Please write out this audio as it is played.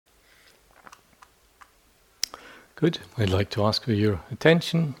Good. I'd like to ask for your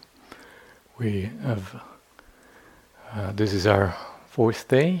attention. We have, this is our fourth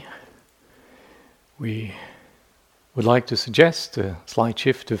day. We would like to suggest a slight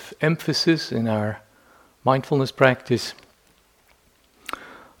shift of emphasis in our mindfulness practice.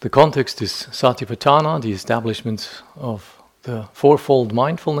 The context is Satipatthana, the establishment of the fourfold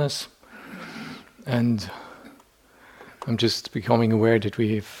mindfulness. And I'm just becoming aware that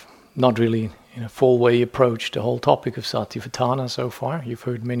we've not really in a full way approached the whole topic of Satipatthana so far. You've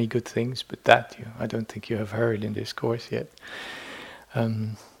heard many good things, but I don't think you have heard in this course yet.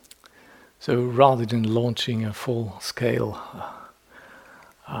 So rather than launching a full-scale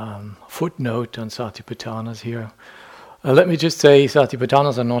footnote on Satipatthanas here, let me just say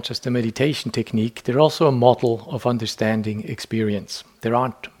Satipatthanas are not just a meditation technique, they're also a model of understanding experience. There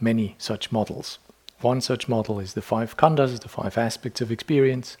aren't many such models. One such model is the 5 khandhas, the 5 aspects of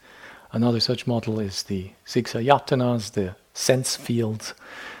experience. Another such model is the 6 ayatanas, the sense fields.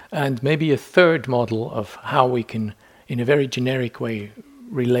 And maybe a third model of how we can, in a very generic way,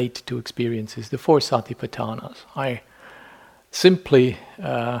 relate to experiences, the 4 Satipatthanas. I simply,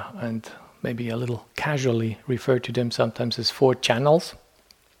 and maybe a little casually, refer to them sometimes as 4 channels.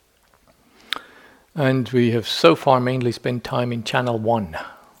 And we have so far mainly spent time in channel 1,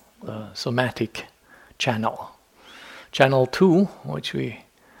 somatic channel. Channel 2, which we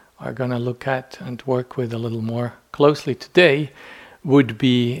are going to look at and work with a little more closely today, would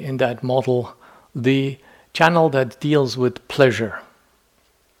be in that model the channel that deals with pleasure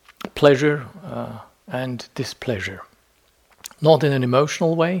and displeasure. Not in an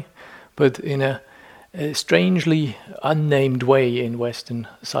emotional way, but in a strangely unnamed way in Western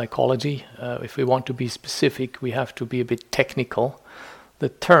psychology. If we want to be specific, we have to be a bit technical. The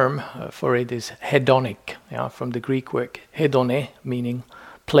term for it is hedonic, from the Greek word hedone, meaning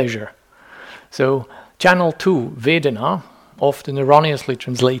pleasure. So channel 2, Vedana, often erroneously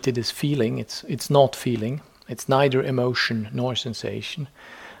translated as feeling. It's not feeling. It's neither emotion nor sensation.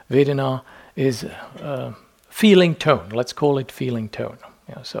 Vedana is feeling tone. Let's call it feeling tone.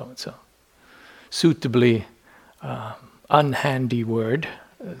 So it's a suitably unhandy word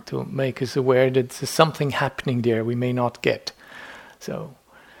to make us aware that there's something happening there we may not get. So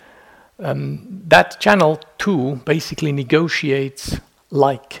that channel 2 basically negotiates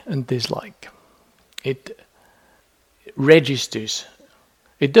like and dislike. It registers.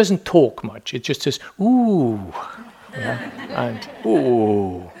 It doesn't talk much. It just says, ooh, and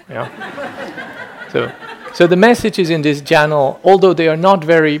ooh. So the messages in this channel, although they are not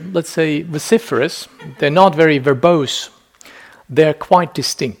very, let's say, vociferous, they're not very verbose, they're quite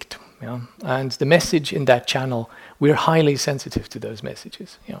distinct. And the message in that channel, we're highly sensitive to those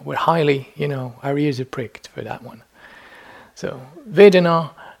messages. We're highly, our ears are pricked for that one. So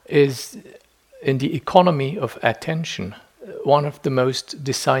Vedana is, in the economy of attention, one of the most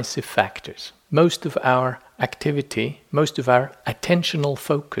decisive factors. Most of our activity, most of our attentional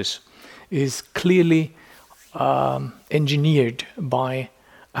focus is clearly engineered by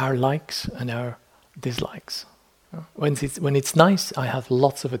our likes and our dislikes. When it's nice, I have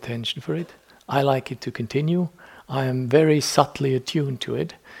lots of attention for it. I like it to continue. I am very subtly attuned to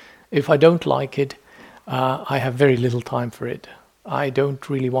it. If I don't like it, I have very little time for it. I don't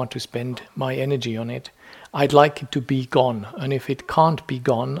really want to spend my energy on it. I'd like it to be gone. And if it can't be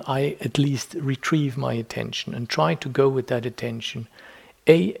gone, I at least retrieve my attention and try to go with that attention,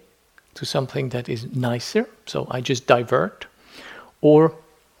 to something that is nicer, so I just divert, or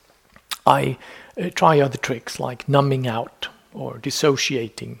I try other tricks like numbing out or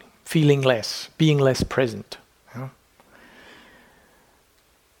dissociating, feeling less, being less present.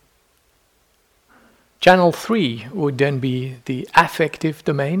 Channel 3 would then be the affective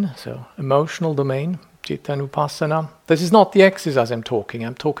domain, so emotional domain, Cittanupassana. This is not the exercise I'm talking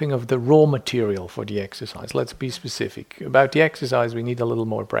of the raw material for the exercise. Let's be specific. About the exercise, we need a little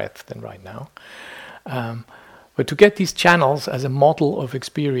more breath than right now. But to get these channels as a model of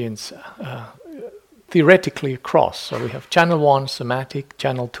experience theoretically across, so we have channel 1, somatic,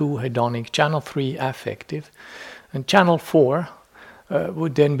 channel 2, hedonic, channel 3, affective, and channel 4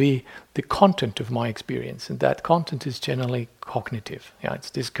 would then be the content of my experience, and that content is generally cognitive. It's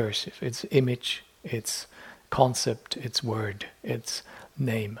discursive, it's image, it's concept, it's word, it's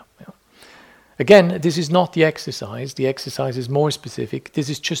name. Again, this is not the exercise. The exercise is more specific. This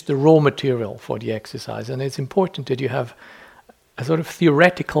is just the raw material for the exercise, and it's important that you have a sort of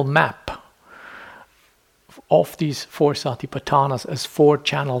theoretical map of these 4 Satipatthanas as 4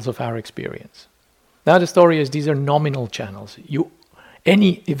 channels of our experience. Now the story is these are nominal channels.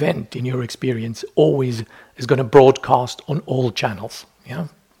 Any event in your experience always is going to broadcast on all channels.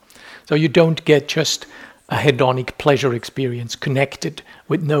 So you don't get just a hedonic pleasure experience connected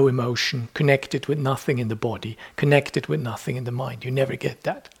with no emotion, connected with nothing in the body, connected with nothing in the mind. You never get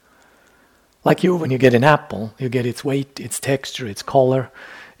that. Like you, when you get an apple, you get its weight, its texture, its color,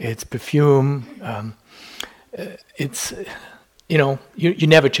 its perfume. You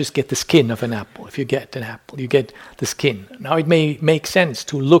never just get the skin of an apple. If you get an apple, you get the skin. Now it may make sense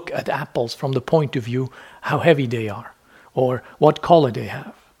to look at apples from the point of view how heavy they are, or what color they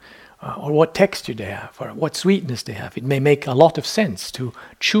have, or what texture they have, or what sweetness they have. It may make a lot of sense to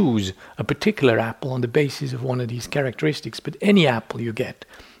choose a particular apple on the basis of one of these characteristics, but any apple you get,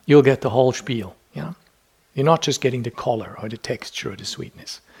 you'll get the whole spiel. You're not just getting the color or the texture or the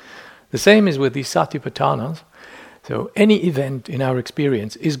sweetness. The same is with these satipatthanas. So any event in our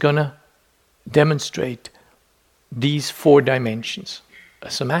experience is going to demonstrate these 4 dimensions. A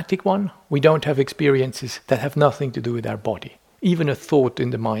somatic one, we don't have experiences that have nothing to do with our body. Even a thought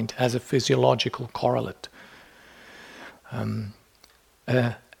in the mind has a physiological correlate.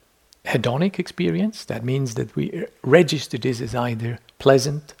 A hedonic experience, that means that we register this as either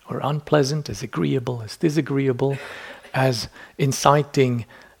pleasant or unpleasant, as agreeable as disagreeable, as inciting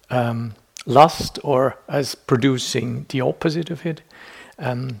lust or as producing the opposite of it,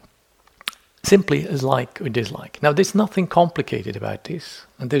 simply as like or dislike. Now there's nothing complicated about this,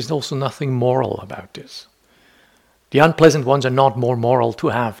 and there's also nothing moral about this. The unpleasant ones are not more moral to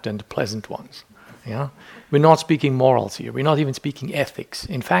have than the pleasant ones. We're not speaking morals here, we're not even speaking ethics.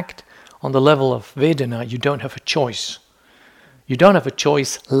 In fact, on the level of Vedana, you don't have a choice. You don't have a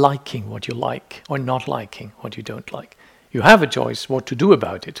choice liking what you like or not liking what you don't like. You have a choice what to do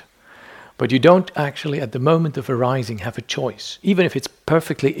about it. But you don't actually, at the moment of arising, have a choice, even if it's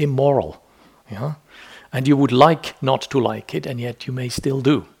perfectly immoral. And you would like not to like it, and yet you may still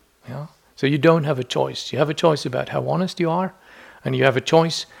do. So you don't have a choice. You have a choice about how honest you are, and you have a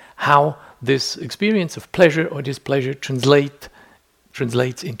choice how this experience of pleasure or displeasure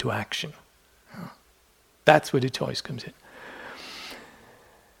translates into action. That's where the choice comes in.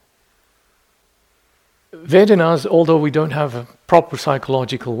 Vedanas, although we don't have a proper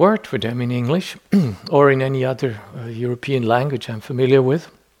psychological word for them in English or in any other European language I'm familiar with,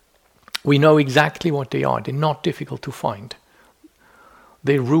 we know exactly what they are. They're not difficult to find.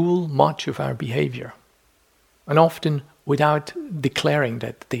 They rule much of our behavior, and often without declaring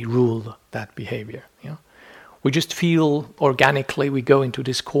that they rule that behavior. We just feel organically we go into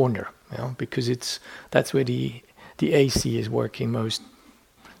this corner, because that's where the AC is working most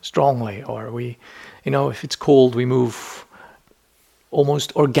strongly, or if it's cold, we move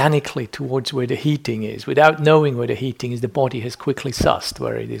almost organically towards where the heating is. Without knowing where the heating is, the body has quickly sussed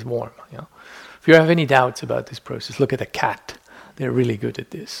where it is warm. If you have any doubts about this process, look at a cat. They're really good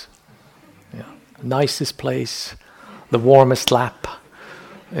at this. Nicest place, the warmest lap,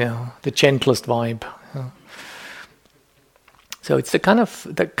 the gentlest vibe. So it's the kind of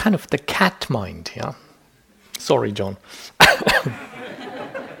the cat mind. Sorry, John.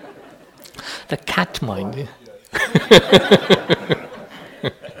 The cat mind.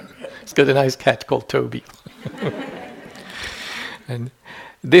 It's got a nice cat called Toby. And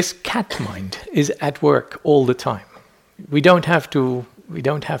this cat mind is at work all the time. We don't have to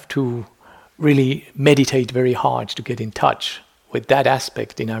really meditate very hard to get in touch with that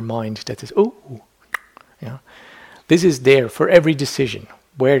aspect in our mind that is, this is there for every decision.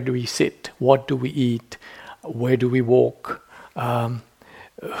 Where do we sit? What do we eat? Where do we walk?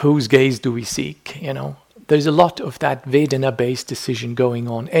 Whose gaze do we seek? There's a lot of that Vedana-based decision going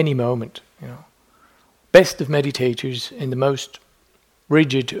on any moment. Best of meditators in the most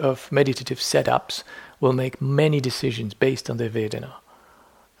rigid of meditative setups will make many decisions based on their Vedana.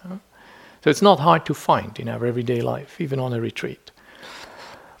 So it's not hard to find in our everyday life, even on a retreat.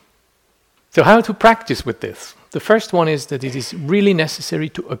 So how to practice with this? The first one is that it is really necessary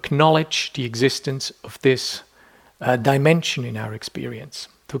to acknowledge the existence of this dimension in our experience.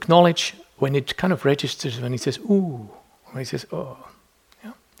 To acknowledge when it kind of registers, when it says, ooh, when it says, oh.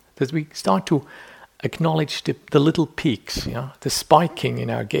 That we start to acknowledge the little peaks, the spiking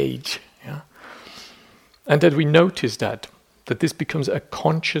in our gauge. And that we notice that this becomes a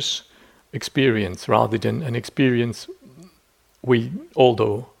conscious experience rather than an experience we,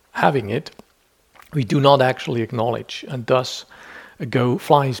 although having it, we do not actually acknowledge and thus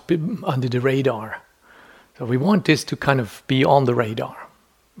flies under the radar. So we want this to kind of be on the radar.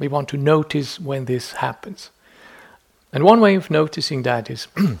 We want to notice when this happens. And one way of noticing that is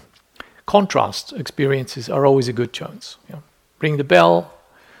contrast experiences are always a good chance. Ring the bell,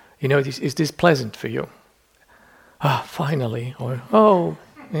 is this pleasant for you? Finally. Or,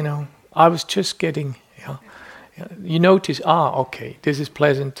 I was just getting, you notice, okay, this is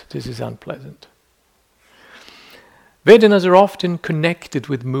pleasant, this is unpleasant. Vedanas are often connected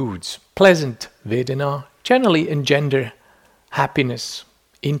with moods. Pleasant Vedana generally engender happiness,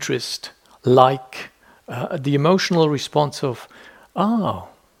 interest, the emotional response of,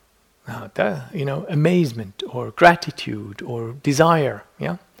 amazement or gratitude or desire.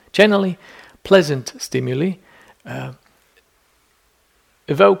 Yeah, generally pleasant stimuli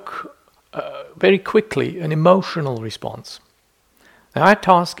evoke very quickly an emotional response. Now our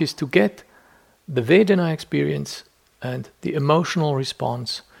task is to get the Vedana experience and the emotional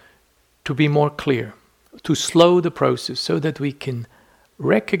response to be more clear, to slow the process so that we can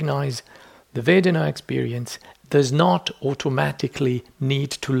recognize the Vedana experience does not automatically need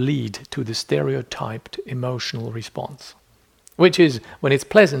to lead to the stereotyped emotional response. Which is, when it's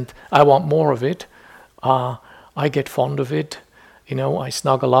pleasant, I want more of it, I get fond of it, I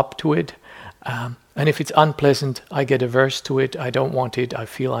snuggle up to it, and if it's unpleasant, I get averse to it, I don't want it, I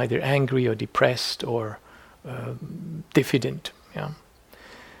feel either angry or depressed or diffident. Yeah.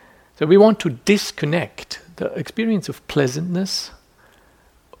 So we want to disconnect the experience of pleasantness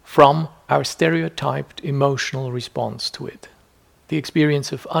from our stereotyped emotional response to it. The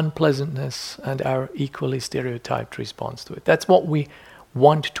experience of unpleasantness and our equally stereotyped response to it. That's what we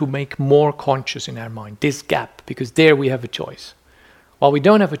want to make more conscious in our mind, this gap, because there we have a choice. While we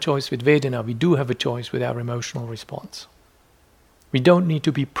don't have a choice with Vedana, we do have a choice with our emotional response. We don't need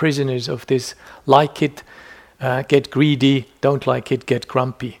to be prisoners of this like it, get greedy, don't like it, get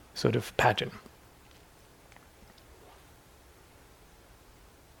grumpy sort of pattern.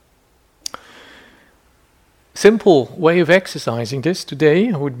 Simple way of exercising this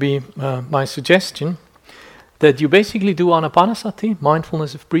today would be my suggestion that you basically do anapanasati,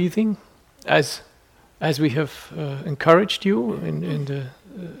 mindfulness of breathing, as we have encouraged you in the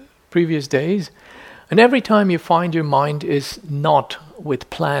previous days. And every time you find your mind is not with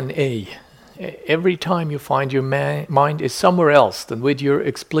plan A, every time you find your mind is somewhere else than with your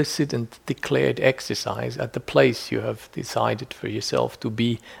explicit and declared exercise at the place you have decided for yourself to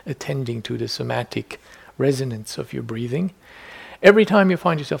be attending to the somatic resonance of your breathing. Every time you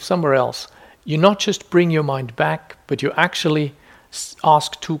find yourself somewhere else, you not just bring your mind back, but you actually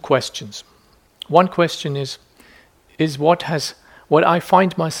ask two questions. One question is what I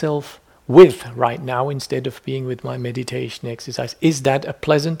find myself with right now instead of being with my meditation exercise, is that a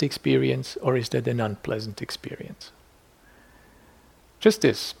pleasant experience or is that an unpleasant experience? Just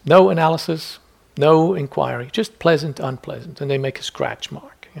this. No analysis, no inquiry, just pleasant, unpleasant. And they make a scratch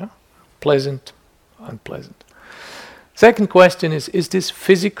mark. Yeah? Pleasant, unpleasant. Second question is this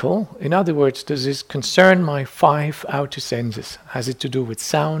physical? In other words, does this concern my 5 outer senses? Has it to do with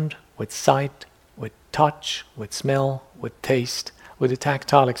sound, with sight, with touch, with smell, with taste, with a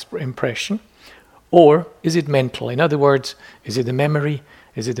tactile impression? Or is it mental? In other words, is it a memory?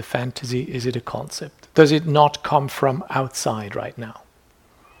 Is it a fantasy? Is it a concept? Does it not come from outside right now?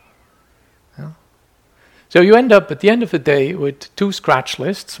 Yeah? So you end up at the end of the day with 2 scratch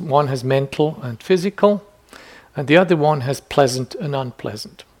lists. One has mental and physical, and the other one has pleasant and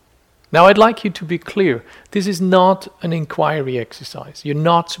unpleasant. Now I'd like you to be clear, this is not an inquiry exercise. You're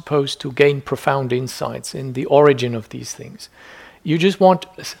not supposed to gain profound insights in the origin of these things. You just want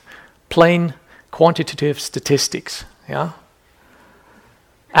plain quantitative statistics, yeah?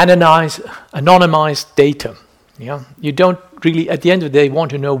 Anonymized data, yeah? You don't really, at the end of the day,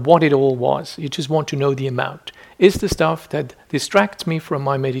 want to know what it all was. You just want to know the amount. Is the stuff that distracts me from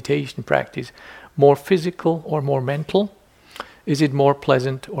my meditation practice more physical or more mental? Is it more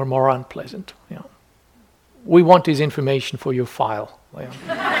pleasant or more unpleasant? Yeah. We want this information for your file. Yeah.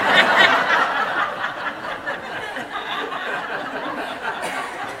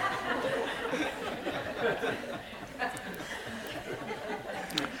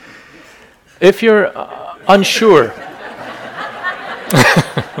 If you're unsure,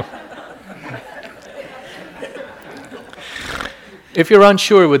 if you're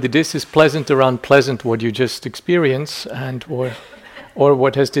unsure whether this is pleasant or unpleasant, what you just experience, and or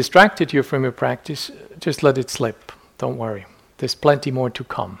what has distracted you from your practice, just let it slip. Don't worry. There's plenty more to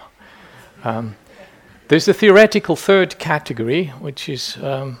come. There's a theoretical third category, which is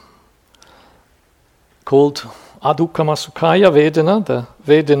called Adukama Sukhaya Vedana, the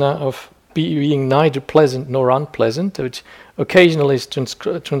Vedana of being neither pleasant nor unpleasant, which occasionally is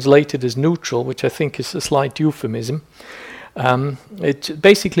translated as neutral, which I think is a slight euphemism. It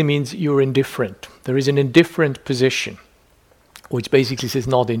basically means you're indifferent. There is an indifferent position, which basically says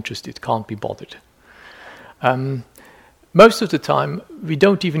not interested, can't be bothered. Most of the time, we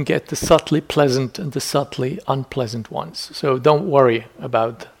don't even get the subtly pleasant and the subtly unpleasant ones. So don't worry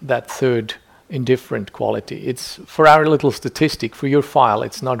about that third indifferent quality. It's for our little statistic, for your file,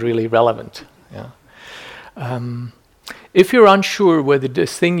 it's not really relevant. Yeah. If you're unsure whether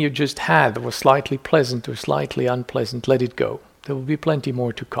this thing you just had was slightly pleasant or slightly unpleasant, let it go. There will be plenty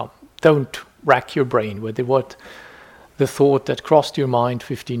more to come. Don't rack your brain whether what the thought that crossed your mind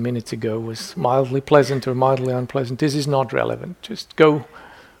 15 minutes ago was mildly pleasant or mildly unpleasant. This is not relevant. Just go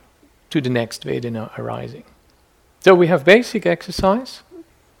to the next Vedana arising. So we have basic exercise,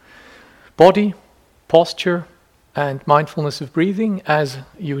 body, posture, and mindfulness of breathing, as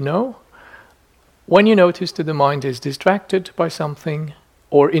you know. When you notice that the mind is distracted by something,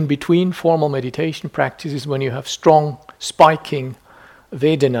 or in between formal meditation practices, when you have strong spiking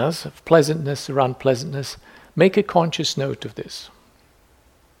Vedanas of pleasantness or unpleasantness, make a conscious note of this.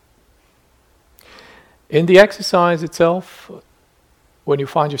 In the exercise itself, when you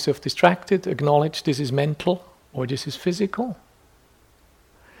find yourself distracted, acknowledge this is mental or this is physical.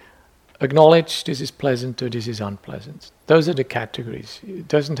 Acknowledge this is pleasant or this is unpleasant. Those are the categories. It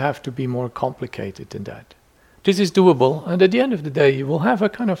doesn't have to be more complicated than that. This is doable, and at the end of the day you will have a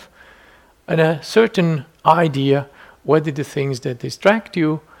kind of a certain idea whether the things that distract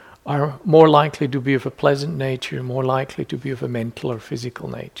you are more likely to be of a pleasant nature, more likely to be of a mental or physical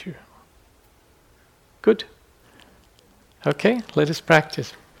nature. Good? Okay, let us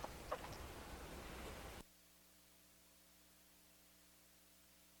practice.